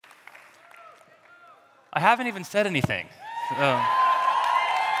I haven't even said anything. I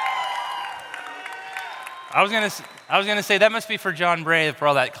was gonna say that must be for John Bray for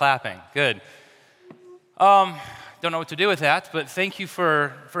all that clapping. Good. Don't know what to do with that, but thank you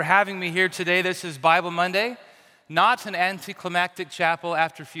for having me here today. This is Bible Monday, not an anticlimactic chapel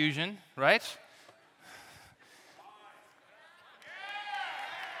after fusion, right?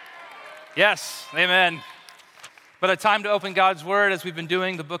 Yes, amen. But a time to open God's Word as we've been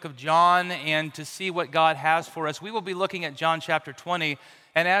doing the book of John and to see what God has for us. We will be looking at John chapter 20.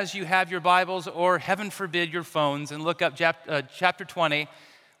 And as you have your Bibles, or heaven forbid your phones, and look up chapter 20,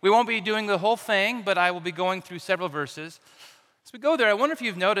 we won't be doing the whole thing, but I will be going through several verses. As we go there, I wonder if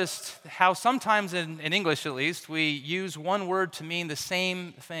you've noticed how sometimes in English at least, we use one word to mean the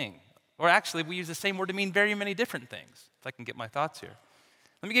same thing. Or actually, we use the same word to mean very many different things, if I can get my thoughts here.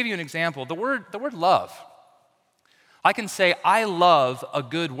 Let me give you an example. The word love. I can say, I love a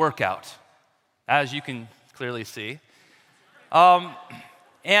good workout, as you can clearly see.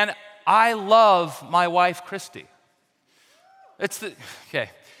 And I love my wife, Christy. It's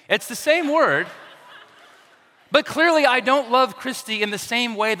the same word, but clearly I don't love Christy in the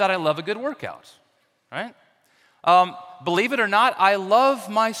same way that I love a good workout, right? Believe it or not, I love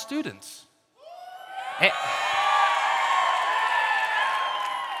my students.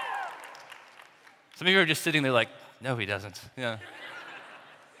 Some of you are just sitting there like, no, he doesn't. Yeah.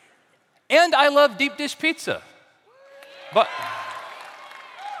 And I love deep dish pizza. But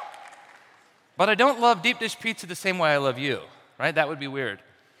I don't love deep dish pizza the same way I love you, right? That would be weird.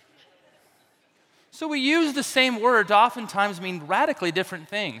 So we use the same word to oftentimes mean radically different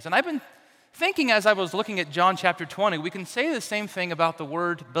things. And I've been thinking as I was looking at John chapter 20, we can say the same thing about the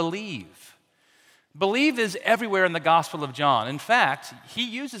word believe. Believe is everywhere in the Gospel of John. In fact, he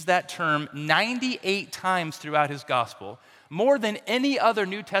uses that term 98 times throughout his Gospel, more than any other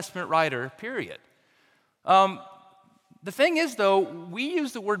New Testament writer, period. The thing is, though, we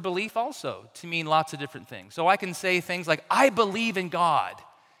use the word belief also to mean lots of different things. So I can say things like, I believe in God,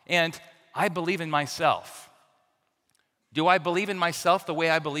 and I believe in myself. Do I believe in myself the way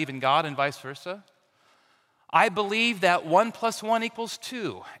I believe in God, and vice versa? I believe that 1 + 1 =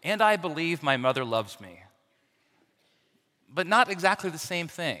 2, and I believe my mother loves me. But not exactly the same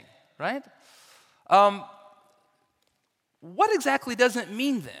thing, right? What exactly does it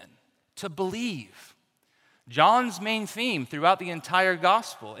mean then to believe? John's main theme throughout the entire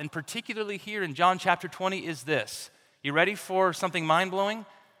gospel, and particularly here in John chapter 20, is this. You ready for something mind-blowing?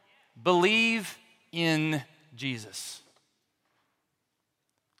 Believe in Jesus.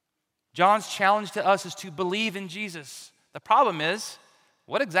 John's challenge to us is to believe in Jesus. The problem is,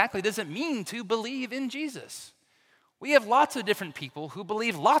 what exactly does it mean to believe in Jesus? We have lots of different people who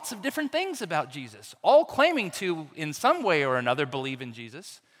believe lots of different things about Jesus, all claiming to, in some way or another, believe in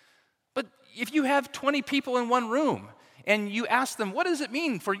Jesus. But if you have 20 people in one room and you ask them, what does it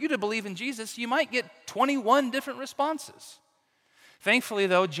mean for you to believe in Jesus, you might get 21 different responses. Thankfully,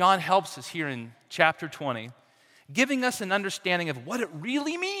 though, John helps us here in chapter 20, giving us an understanding of what it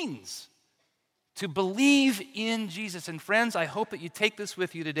really means to believe in Jesus. And friends, I hope that you take this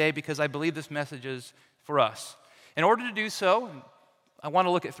with you today because I believe this message is for us. In order to do so, I want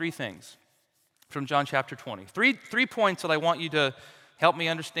to look at three things from John chapter 20. Three points that I want you to help me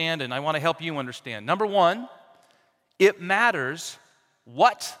understand, and I want to help you understand. Number one, it matters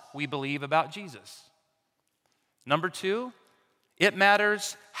what we believe about Jesus. Number two, it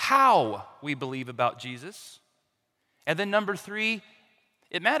matters how we believe about Jesus. And then number three,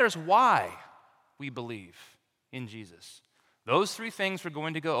 it matters why we believe in Jesus. Those three things we're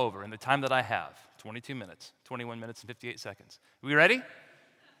going to go over in the time that I have, 22 minutes, 21 minutes and 58 seconds. Are we ready?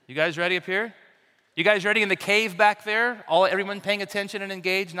 You guys ready up here? You guys ready in the cave back there? Everyone paying attention and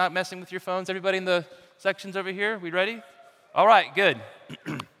engaged, not messing with your phones? Everybody in the sections over here? We ready? All right, good.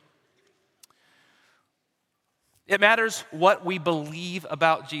 It matters what we believe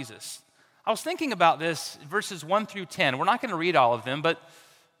about Jesus. I was thinking about this, verses 1 through 10. We're not going to read all of them, but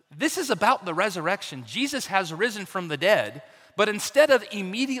this is about the resurrection. Jesus has risen from the dead, but instead of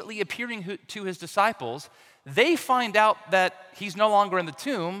immediately appearing to his disciples, they find out that he's no longer in the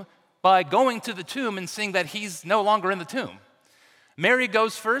tomb by going to the tomb and seeing that he's no longer in the tomb. Mary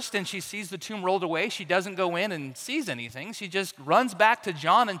goes first and she sees the tomb rolled away. She doesn't go in and sees anything. She just runs back to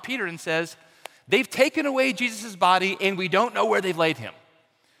John and Peter and says, they've taken away Jesus' body and we don't know where they've laid him.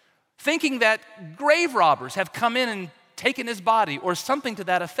 Thinking that grave robbers have come in and taken his body or something to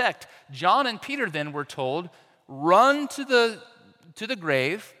that effect. John and Peter then were told, run to the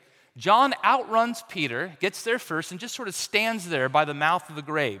grave. John outruns Peter, gets there first, and just sort of stands there by the mouth of the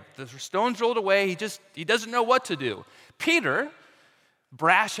grave. The stone's rolled away, he doesn't know what to do. Peter,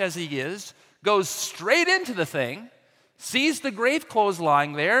 brash as he is, goes straight into the thing, sees the grave clothes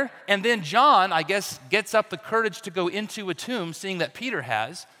lying there, and then John, I guess, gets up the courage to go into a tomb, seeing that Peter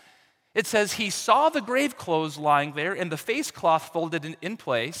has. It says he saw the grave clothes lying there and the face cloth folded in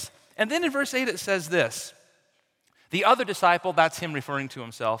place. And then in verse 8 it says this, the other disciple, that's him referring to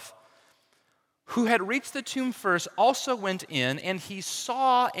himself, who had reached the tomb first also went in, and he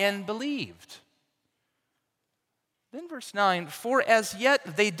saw and believed. Then verse 9, for as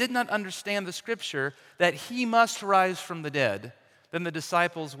yet they did not understand the scripture that he must rise from the dead. Then the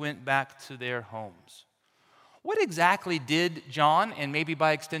disciples went back to their homes. What exactly did John, and maybe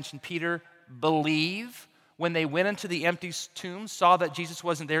by extension Peter, believe when they went into the empty tomb, saw that Jesus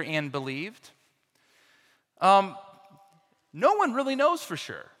wasn't there, and believed? No one really knows for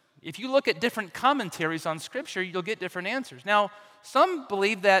sure. If you look at different commentaries on Scripture, you'll get different answers. Now, some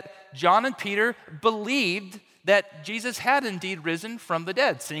believe that John and Peter believed that Jesus had indeed risen from the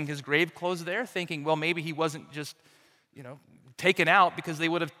dead, seeing his grave clothes there, thinking, well, maybe he wasn't just, taken out because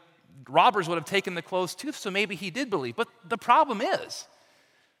robbers would have taken the clothes too, so maybe he did believe. But the problem is,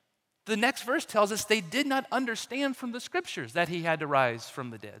 the next verse tells us they did not understand from the Scriptures that he had to rise from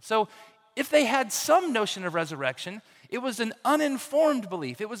the dead. So if they had some notion of resurrection, it was an uninformed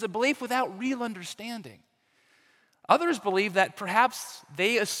belief. It was a belief without real understanding. Others believe that perhaps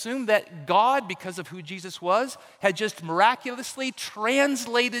they assumed that God, because of who Jesus was, had just miraculously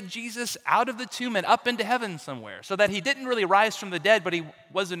translated Jesus out of the tomb and up into heaven somewhere, so that he didn't really rise from the dead, but he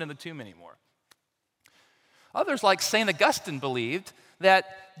wasn't in the tomb anymore. Others, like St. Augustine, believed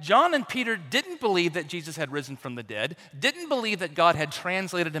that John and Peter didn't believe that Jesus had risen from the dead, didn't believe that God had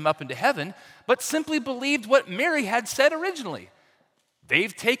translated him up into heaven, but simply believed what Mary had said originally.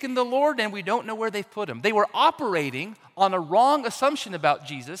 They've taken the Lord and we don't know where they've put him. They were operating on a wrong assumption about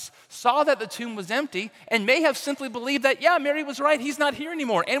Jesus, saw that the tomb was empty, and may have simply believed that, yeah, Mary was right, he's not here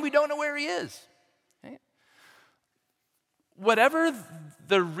anymore, and we don't know where he is. Okay? Whatever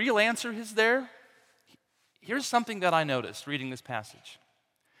the real answer is there, here's something that I noticed reading this passage.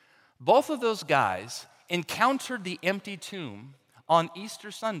 Both of those guys encountered the empty tomb on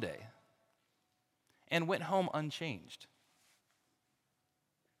Easter Sunday and went home unchanged.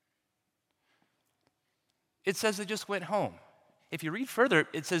 It says they just went home. If you read further,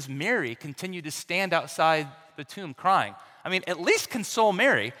 it says Mary continued to stand outside the tomb crying. I mean, at least console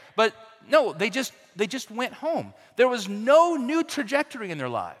Mary, but no, they just went home. There was no new trajectory in their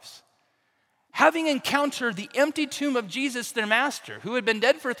lives. Having encountered the empty tomb of Jesus, their master, who had been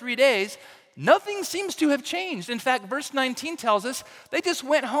dead for 3 days, nothing seems to have changed. In fact, verse 19 tells us they just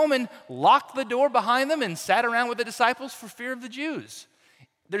went home and locked the door behind them and sat around with the disciples for fear of the Jews.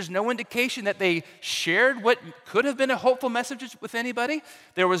 There's no indication that they shared what could have been a hopeful message with anybody.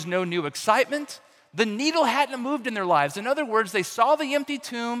 There was no new excitement. The needle hadn't moved in their lives. In other words, they saw the empty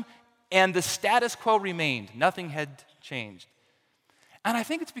tomb and the status quo remained. Nothing had changed. And I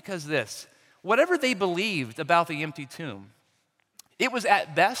think it's because this. Whatever they believed about the empty tomb, it was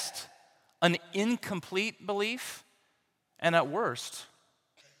at best an incomplete belief, and at worst,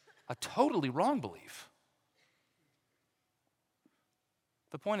 a totally wrong belief.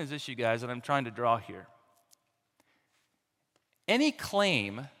 The point is this, you guys, that I'm trying to draw here. Any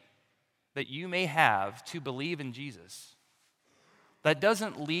claim that you may have to believe in Jesus that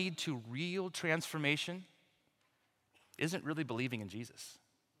doesn't lead to real transformation isn't really believing in Jesus.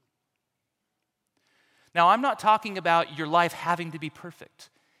 Now, I'm not talking about your life having to be perfect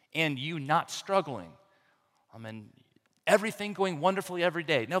and you not struggling. Everything going wonderfully every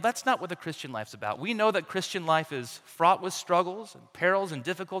day. No, that's not what the Christian life's about. We know that Christian life is fraught with struggles and perils and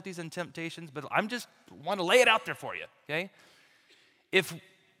difficulties and temptations, but I'm just want to lay it out there for you, okay? If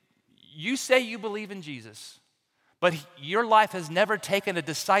you say you believe in Jesus, but your life has never taken a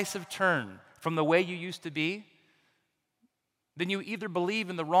decisive turn from the way you used to be, then you either believe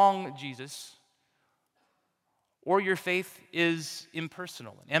in the wrong Jesus or your faith is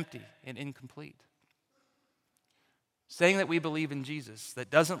impersonal and empty and incomplete. Saying that we believe in Jesus that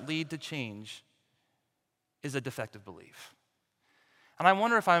doesn't lead to change is a defective belief. And I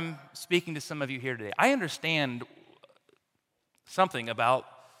wonder if I'm speaking to some of you here today. I understand something about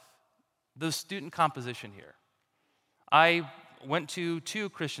the student composition here. I went to 2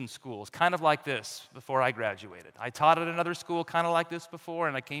 Christian schools, kind of like this, before I graduated. I taught at another school kind of like this before,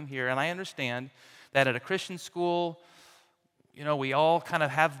 and I came here, and I understand that at a Christian school, we all kind of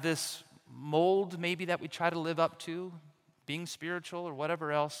have this mold maybe that we try to live up to, being spiritual or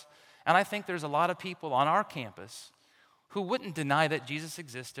whatever else. And I think there's a lot of people on our campus who wouldn't deny that Jesus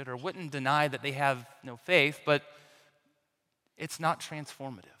existed or wouldn't deny that they have no faith, but it's not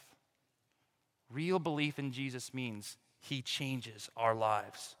transformative. Real belief in Jesus means he changes our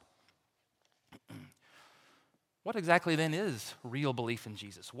lives. What exactly then is real belief in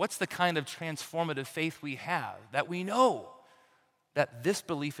Jesus? What's the kind of transformative faith we have that we know that this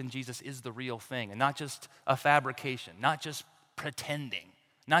belief in Jesus is the real thing and not just a fabrication, not just pretending,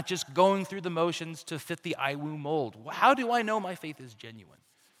 not just going through the motions to fit the IWU mold? How do I know my faith is genuine?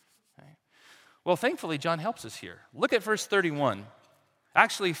 Right? Well, thankfully, John helps us here. Look at verse 31.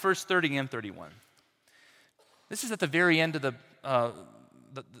 Actually, verse 30 and 31. This is at the very end of the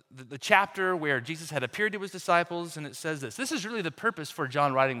chapter where Jesus had appeared to his disciples, and it says this. This is really the purpose for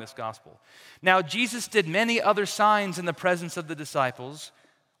John writing this gospel. Now, Jesus did many other signs in the presence of the disciples,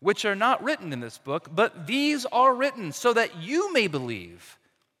 which are not written in this book, but these are written so that you may believe.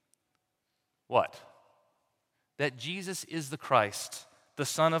 What? That Jesus is the Christ, the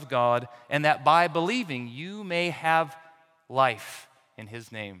Son of God, and that by believing you may have life in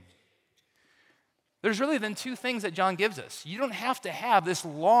his name. There's really then two things that John gives us. You don't have to have this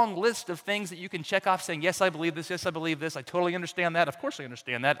long list of things that you can check off saying, yes, I believe this, yes, I believe this, I totally understand that, of course I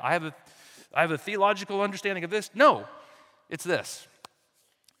understand that, I have a theological understanding of this. No, it's this.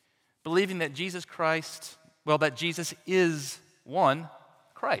 Believing that Jesus is one,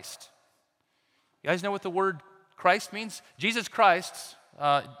 Christ. You guys know what the word Christ means? Jesus Christ,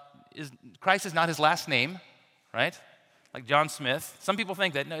 Christ is not his last name, right? Like John Smith. Some people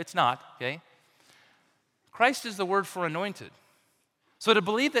think that. No, it's not, okay? Christ is the word for anointed. So to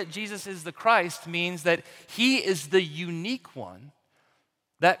believe that Jesus is the Christ means that he is the unique one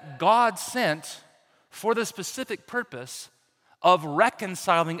that God sent for the specific purpose of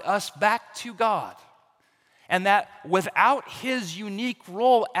reconciling us back to God. And that without his unique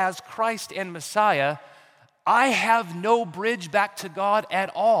role as Christ and Messiah, I have no bridge back to God at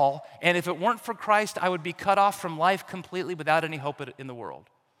all. And if it weren't for Christ, I would be cut off from life completely without any hope in the world.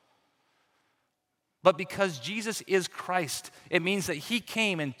 But because Jesus is Christ, it means that he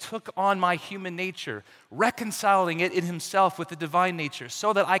came and took on my human nature, reconciling it in himself with the divine nature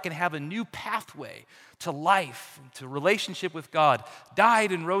so that I can have a new pathway to life, to relationship with God,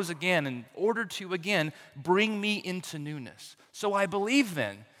 died and rose again in order to, again, bring me into newness. So I believe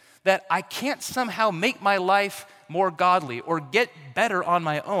then that I can't somehow make my life more godly or get better on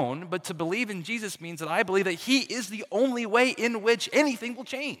my own, but to believe in Jesus means that I believe that he is the only way in which anything will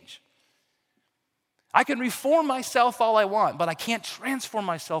change. I can reform myself all I want, but I can't transform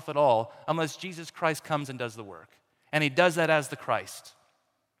myself at all unless Jesus Christ comes and does the work. And he does that as the Christ.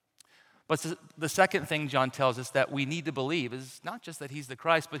 But the second thing John tells us that we need to believe is not just that he's the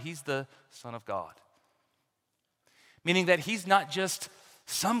Christ, but he's the Son of God. Meaning that he's not just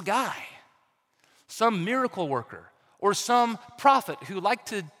some guy, some miracle worker, or some prophet who liked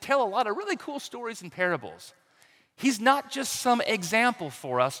to tell a lot of really cool stories and parables. He's not just some example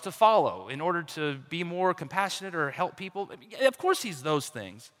for us to follow in order to be more compassionate or help people. I mean, of course he's those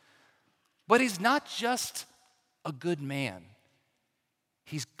things. But he's not just a good man.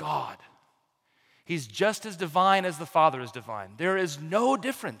 He's God. He's just as divine as the Father is divine. There is no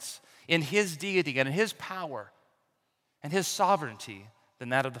difference in his deity and in his power and his sovereignty than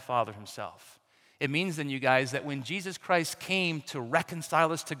that of the Father himself. It means then, you guys, that when Jesus Christ came to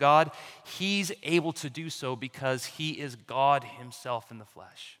reconcile us to God, he's able to do so because he is God himself in the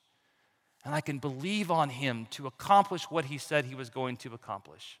flesh. And I can believe on him to accomplish what he said he was going to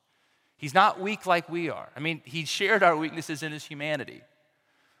accomplish. He's not weak like we are. I mean, he shared our weaknesses in his humanity.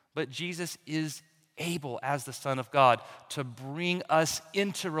 But Jesus is able, as the Son of God, to bring us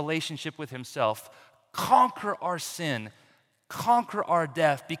into relationship with himself, conquer our sin, conquer our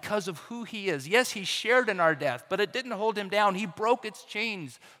death because of who he is. Yes, he shared in our death, but it didn't hold him down. He broke its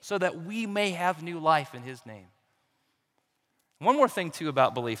chains so that we may have new life in his name. One more thing, too,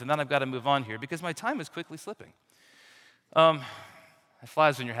 about belief, and then I've got to move on here because my time is quickly slipping. It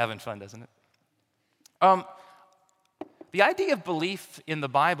flies when you're having fun, doesn't it? The idea of belief in the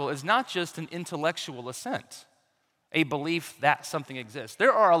Bible is not just an intellectual assent, a belief that something exists.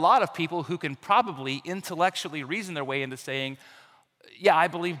 There are a lot of people who can probably intellectually reason their way into saying, yeah, I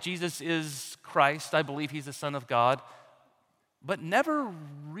believe Jesus is Christ, I believe he's the Son of God, but never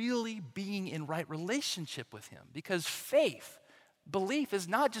really being in right relationship with him. Because faith, belief is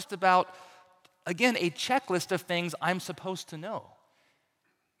not just about, again, a checklist of things I'm supposed to know.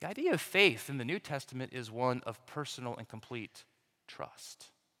 The idea of faith in the New Testament is one of personal and complete trust.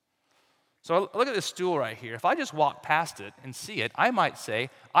 So look at this stool right here. If I just walk past it and see it, I might say,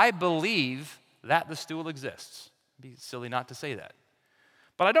 I believe that the stool exists. It'd be silly not to say that.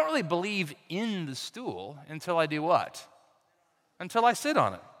 But I don't really believe in the stool until I do what? Until I sit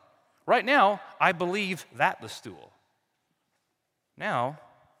on it. Right now, I believe that the stool. Now,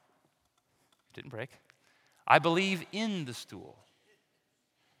 it didn't break. I believe in the stool.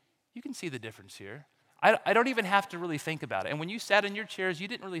 You can see the difference here. I don't even have to really think about it. And when you sat in your chairs, you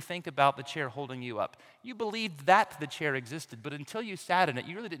didn't really think about the chair holding you up. You believed that the chair existed, but until you sat in it,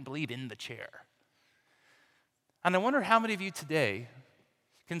 you really didn't believe in the chair. And I wonder how many of you today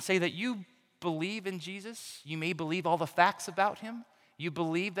can say that you believe in Jesus. You may believe all the facts about him. You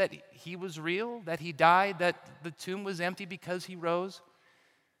believe that he was real, that he died, that the tomb was empty because he rose.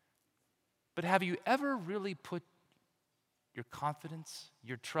 But have you ever really put your confidence,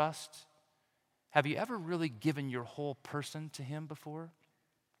 your trust, have you ever really given your whole person to him before?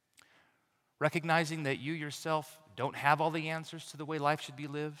 Recognizing that you yourself don't have all the answers to the way life should be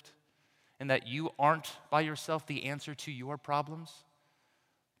lived, and that you aren't by yourself the answer to your problems,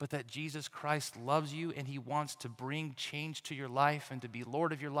 but that Jesus Christ loves you and he wants to bring change to your life and to be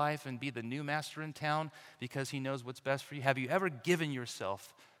Lord of your life and be the new master in town because he knows what's best for you. Have you ever given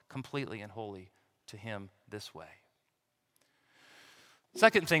yourself completely and wholly to him this way?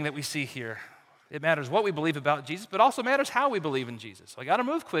 Second thing that we see here, it matters what we believe about Jesus, but also matters how we believe in Jesus. So I got to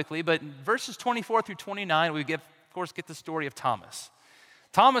move quickly, but in verses 24 through 29, we of course get the story of Thomas.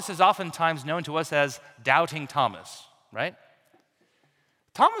 Thomas is oftentimes known to us as Doubting Thomas, right?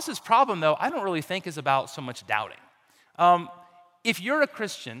 Thomas's problem, though, I don't really think is about so much doubting. If you're a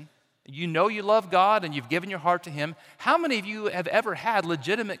Christian, you know you love God and you've given your heart to him, how many of you have ever had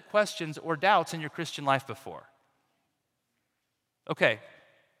legitimate questions or doubts in your Christian life before? Okay,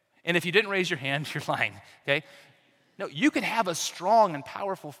 and if you didn't raise your hand, you're lying, okay? No, you can have a strong and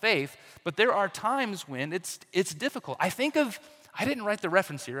powerful faith, but there are times when it's difficult. I didn't write the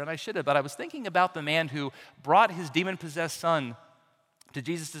reference here, and I should have, but I was thinking about the man who brought his demon-possessed son to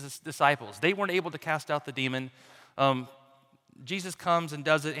Jesus' disciples. They weren't able to cast out the demon. Jesus comes and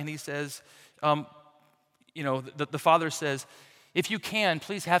does it, and he says, the father says, if you can,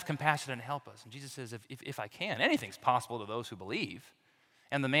 please have compassion and help us. And Jesus says, if I can, anything's possible to those who believe.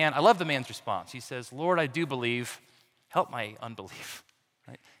 And the man, I love the man's response. He says, Lord, I do believe. Help my unbelief.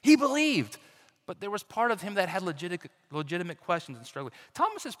 Right? He believed, but there was part of him that had legitimate questions and struggling.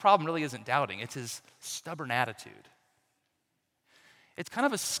 Thomas's problem really isn't doubting. It's his stubborn attitude. It's kind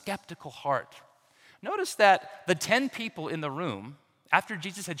of a skeptical heart. Notice that the 10 people in the room, after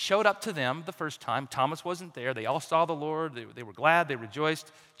Jesus had showed up to them the first time, Thomas wasn't there. They all saw the Lord. They were glad. They rejoiced.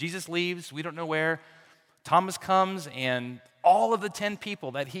 Jesus leaves. We don't know where. Thomas comes, and all of the 10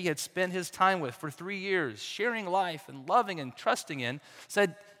 people that he had spent his time with for 3 years, sharing life and loving and trusting in,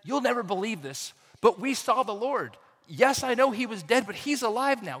 said, you'll never believe this, but we saw the Lord. Yes, I know he was dead, but he's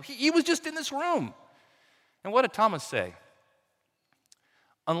alive now. He was just in this room. And what did Thomas say?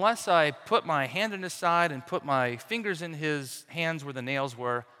 Unless I put my hand in his side and put my fingers in his hands where the nails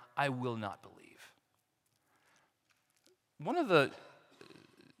were, I will not believe. One of the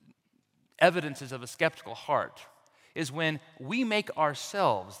evidences of a skeptical heart is when we make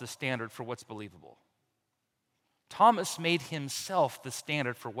ourselves the standard for what's believable. Thomas made himself the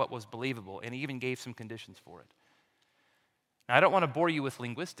standard for what was believable, and he even gave some conditions for it. Now, I don't want to bore you with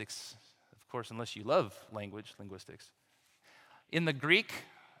linguistics, of course, unless you love linguistics. In the Greek,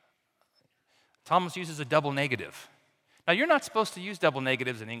 Thomas uses a double negative. Now, you're not supposed to use double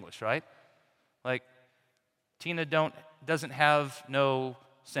negatives in English, right? Like, Tina doesn't have no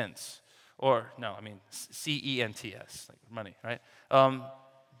sense. Or, no, I mean, C-E-N-T-S, like money, right? I'm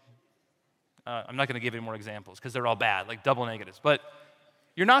not going to give any more examples because they're all bad, like double negatives. But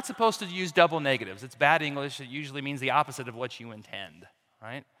you're not supposed to use double negatives. It's bad English. It usually means the opposite of what you intend,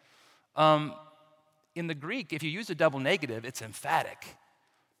 right? In the Greek, if you use a double negative, it's emphatic.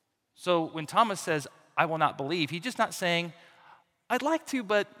 So when Thomas says, I will not believe, he's just not saying, I'd like to,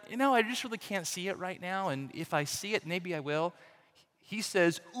 but, I just really can't see it right now, and if I see it, maybe I will. He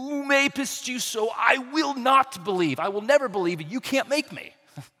says, Ume pistuso, I will not believe. I will never believe, and you can't make me.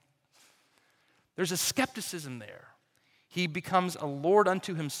 There's a skepticism there. He becomes a Lord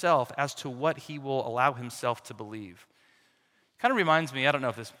unto himself as to what he will allow himself to believe. Kind of reminds me, I don't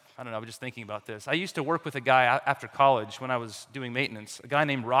know, I was just thinking about this. I used to work with a guy after college when I was doing maintenance, a guy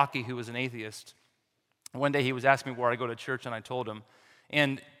named Rocky who was an atheist. One day he was asking me where I go to church, and I told him.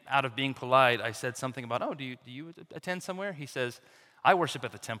 And out of being polite, I said something about, do you attend somewhere? He says, I worship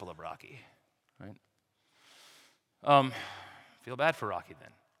at the Temple of Rocky, right? Feel bad for Rocky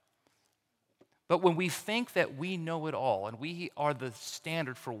then. But when we think that we know it all and we are the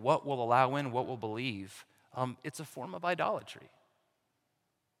standard for what we'll allow in, what we'll believe, it's a form of idolatry.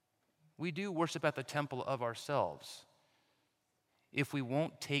 We do worship at the temple of ourselves if we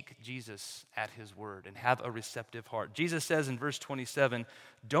won't take Jesus at his word and have a receptive heart. Jesus says in verse 27,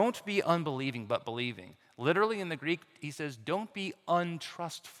 don't be unbelieving but believing. Literally in the Greek, he says, don't be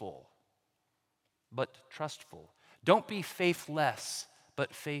untrustful but trustful. Don't be faithless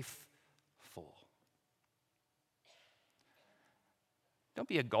but faithful. Don't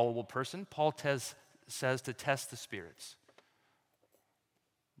be a gullible person. Paul says to test the spirits.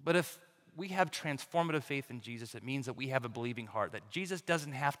 But if we have transformative faith in Jesus, it means that we have a believing heart, that Jesus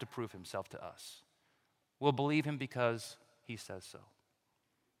doesn't have to prove himself to us. We'll believe him because he says so.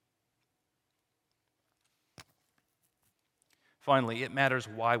 Finally, it matters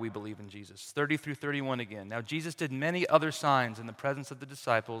why we believe in Jesus. 30 through 31 again. Now, Jesus did many other signs in the presence of the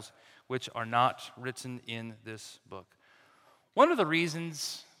disciples, which are not written in this book. One of the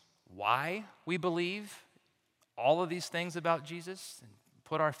reasons why we believe all of these things about Jesus and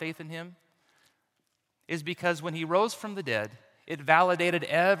put our faith in him is because when he rose from the dead, it validated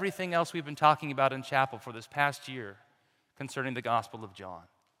everything else we've been talking about in chapel for this past year concerning the Gospel of John.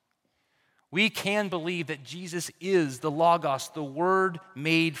 We can believe that Jesus is the Logos, the Word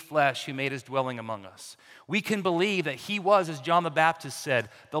made flesh who made his dwelling among us. We can believe that he was, as John the Baptist said,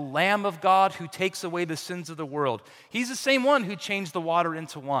 the Lamb of God who takes away the sins of the world. He's the same one who changed the water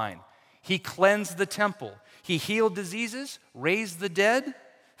into wine. He cleansed the temple. He healed diseases, raised the dead,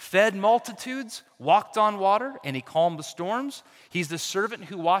 fed multitudes, walked on water, and he calmed the storms. He's the servant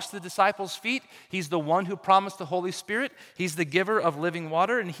who washed the disciples' feet. He's the one who promised the Holy Spirit. He's the giver of living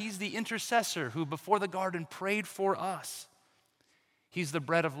water, and he's the intercessor who before the garden prayed for us. He's the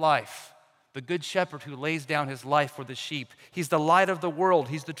bread of life, the good shepherd who lays down his life for the sheep. He's the light of the world.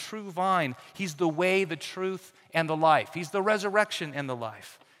 He's the true vine. He's the way, the truth, and the life. He's the resurrection and the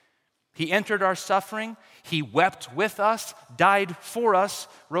life. He entered our suffering, he wept with us, died for us,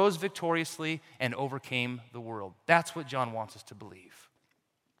 rose victoriously, and overcame the world. That's what John wants us to believe.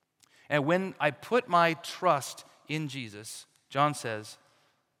 And when I put my trust in Jesus, John says,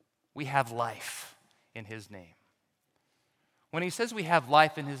 we have life in his name. When he says we have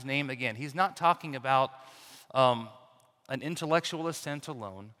life in his name, again, he's not talking about an intellectual assent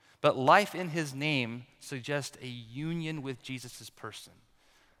alone, but life in his name suggests a union with Jesus' person.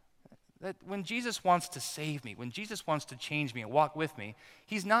 That when Jesus wants to save me, when Jesus wants to change me and walk with me,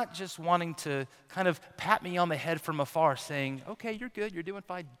 he's not just wanting to kind of pat me on the head from afar saying, okay, you're good, you're doing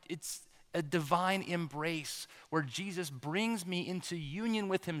fine. It's a divine embrace where Jesus brings me into union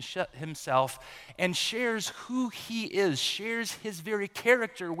with himself and shares who he is, shares his very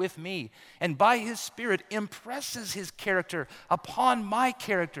character with me, and by his Spirit impresses his character upon my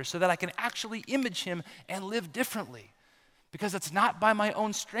character so that I can actually image him and live differently. Because it's not by my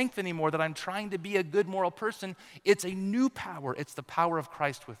own strength anymore that I'm trying to be a good moral person. It's a new power. It's the power of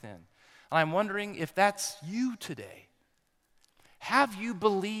Christ within. And I'm wondering if that's you today. Have you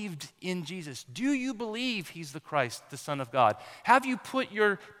believed in Jesus? Do you believe he's the Christ, the Son of God? Have you put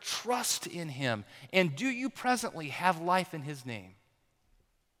your trust in him? And do you presently have life in his name?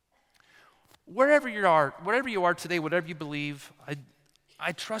 Wherever you are today, whatever you believe,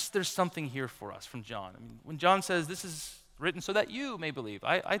 I trust there's something here for us from John. I mean, when John says this is written so that you may believe,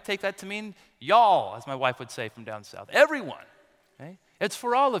 I take that to mean y'all, as my wife would say from down south. Everyone. Okay? It's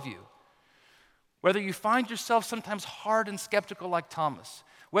for all of you. Whether you find yourself sometimes hard and skeptical like Thomas,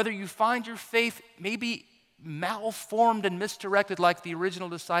 whether you find your faith maybe malformed and misdirected like the original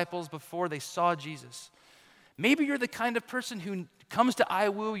disciples before they saw Jesus. Maybe you're the kind of person who comes to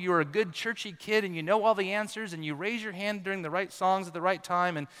IWU, you're a good churchy kid and you know all the answers and you raise your hand during the right songs at the right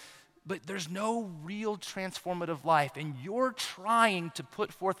time, but there's no real transformative life, and you're trying to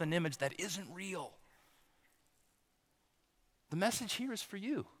put forth an image that isn't real. The message here is for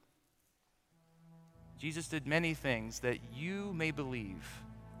you. Jesus did many things that you may believe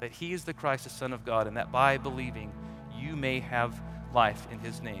that he is the Christ, the Son of God, and that by believing you may have life in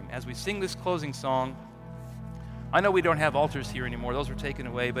his name. As we sing this closing song, I know we don't have altars here anymore. Those were taken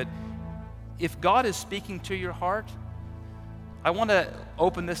away, but if God is speaking to your heart, I want to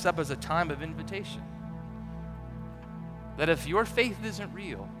open this up as a time of invitation. That if your faith isn't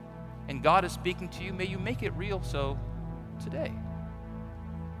real and God is speaking to you, may you make it real so today.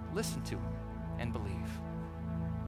 Listen to him and believe.